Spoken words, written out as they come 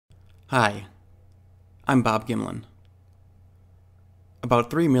Hi, I'm Bob Gimlin. About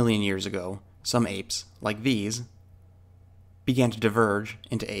 3 million years ago, some apes, like these, began to diverge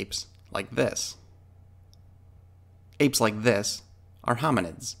into apes like this. Apes like this are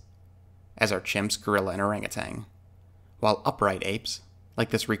hominids, as are chimps, gorilla, and orangutan, while upright apes, like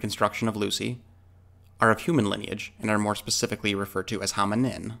this reconstruction of Lucy, are of human lineage and are more specifically referred to as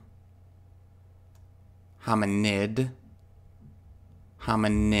hominin. Hominid.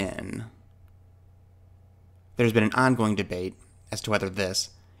 Hominin. There's been an ongoing debate as to whether this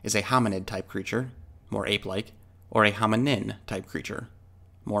is a hominid-type creature, more ape-like, or a hominin-type creature,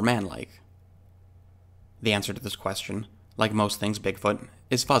 more man-like. The answer to this question, like most things Bigfoot,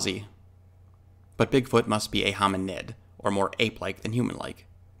 is fuzzy. But Bigfoot must be a hominid, or more ape-like than human-like.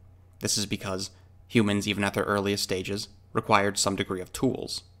 This is because humans, even at their earliest stages, required some degree of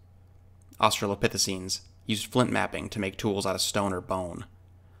tools. Australopithecines used flint mapping to make tools out of stone or bone.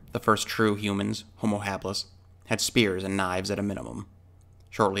 The first true humans, Homo habilis, had spears and knives at a minimum.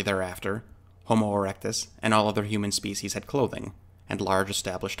 Shortly thereafter, Homo erectus and all other human species had clothing and large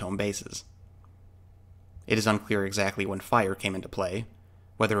established home bases. It is unclear exactly when fire came into play,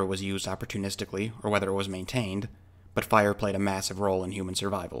 whether it was used opportunistically or whether it was maintained, but fire played a massive role in human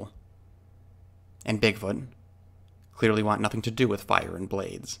survival. And Bigfoot clearly want nothing to do with fire and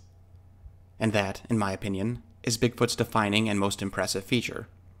blades. And that, in my opinion, is Bigfoot's defining and most impressive feature,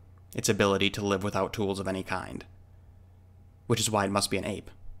 its ability to live without tools of any kind. Which is why it must be an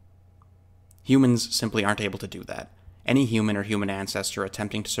ape. Humans simply aren't able to do that. Any human or human ancestor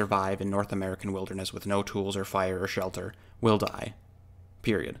attempting to survive in North American wilderness with no tools or fire or shelter will die.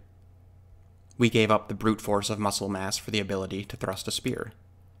 Period. We gave up the brute force of muscle mass for the ability to thrust a spear.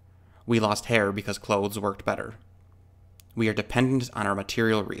 We lost hair because clothes worked better. We are dependent on our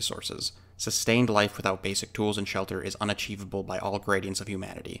material resources. Sustained life without basic tools and shelter is unachievable by all gradients of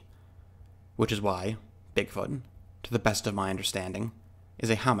humanity. Which is why Bigfoot, to the best of my understanding, is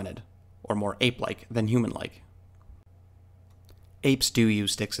a hominid, or more ape-like than human-like. Apes do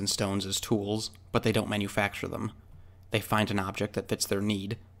use sticks and stones as tools, but they don't manufacture them. They find an object that fits their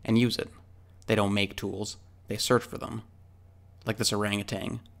need and use it. They don't make tools, they search for them. Like this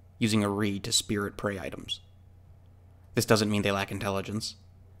orangutan, using a reed to spirit prey items. This doesn't mean they lack intelligence.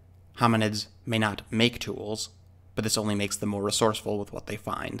 Hominids may not make tools, but this only makes them more resourceful with what they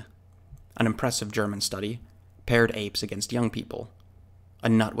find. An impressive German study paired apes against young people. A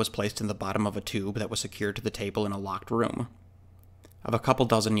nut was placed in the bottom of a tube that was secured to the table in a locked room. Of a couple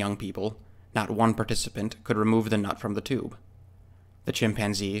dozen young people, not one participant could remove the nut from the tube. The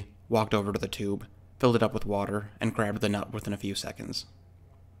chimpanzee walked over to the tube, filled it up with water, and grabbed the nut within a few seconds.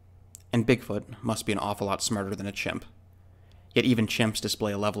 And Bigfoot must be an awful lot smarter than a chimp. Yet even chimps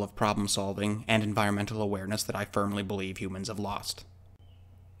display a level of problem-solving and environmental awareness that I firmly believe humans have lost.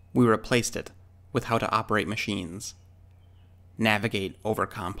 We replaced it with how to operate machines, navigate over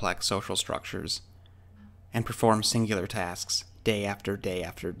complex social structures, and perform singular tasks day after day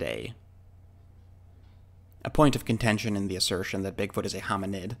after day. A point of contention in the assertion that Bigfoot is a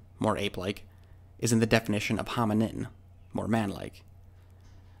hominid, more ape-like, is in the definition of hominin, more man-like.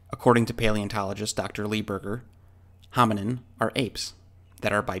 According to paleontologist Dr. Lieberger, hominin are apes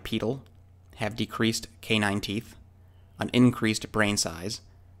that are bipedal, have decreased canine teeth, an increased brain size,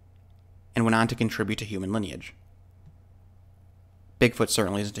 and went on to contribute to human lineage. Bigfoot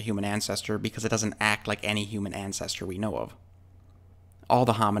certainly isn't a human ancestor because it doesn't act like any human ancestor we know of. All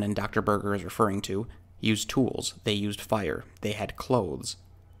the hominin Dr. Berger is referring to used tools, they used fire, they had clothes.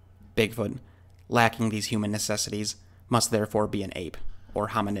 Bigfoot, lacking these human necessities, must therefore be an ape, or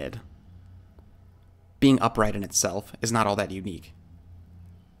hominid. Being upright in itself is not all that unique.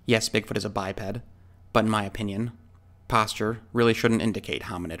 Yes, Bigfoot is a biped, but in my opinion, posture really shouldn't indicate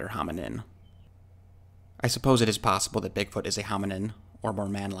hominid or hominin. I suppose it is possible that Bigfoot is a hominin, or more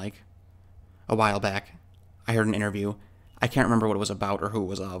man-like. A while back, I heard an interview. I can't remember what it was about or who it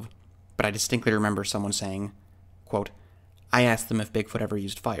was of, but I distinctly remember someone saying, quote, "I asked them if Bigfoot ever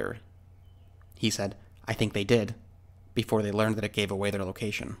used fire." He said, "I think they did," before they learned that it gave away their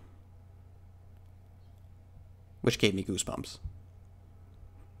location. Which gave me goosebumps.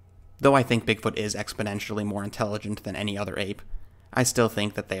 Though I think Bigfoot is exponentially more intelligent than any other ape, I still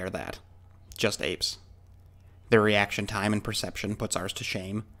think that they are that. Just apes. Their reaction time and perception puts ours to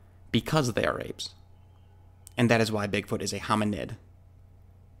shame, because they are apes. And that is why Bigfoot is a hominid.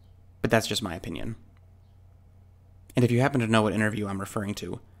 But that's just my opinion. And if you happen to know what interview I'm referring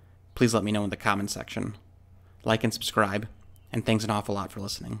to, please let me know in the comments section. Like and subscribe, and thanks an awful lot for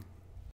listening.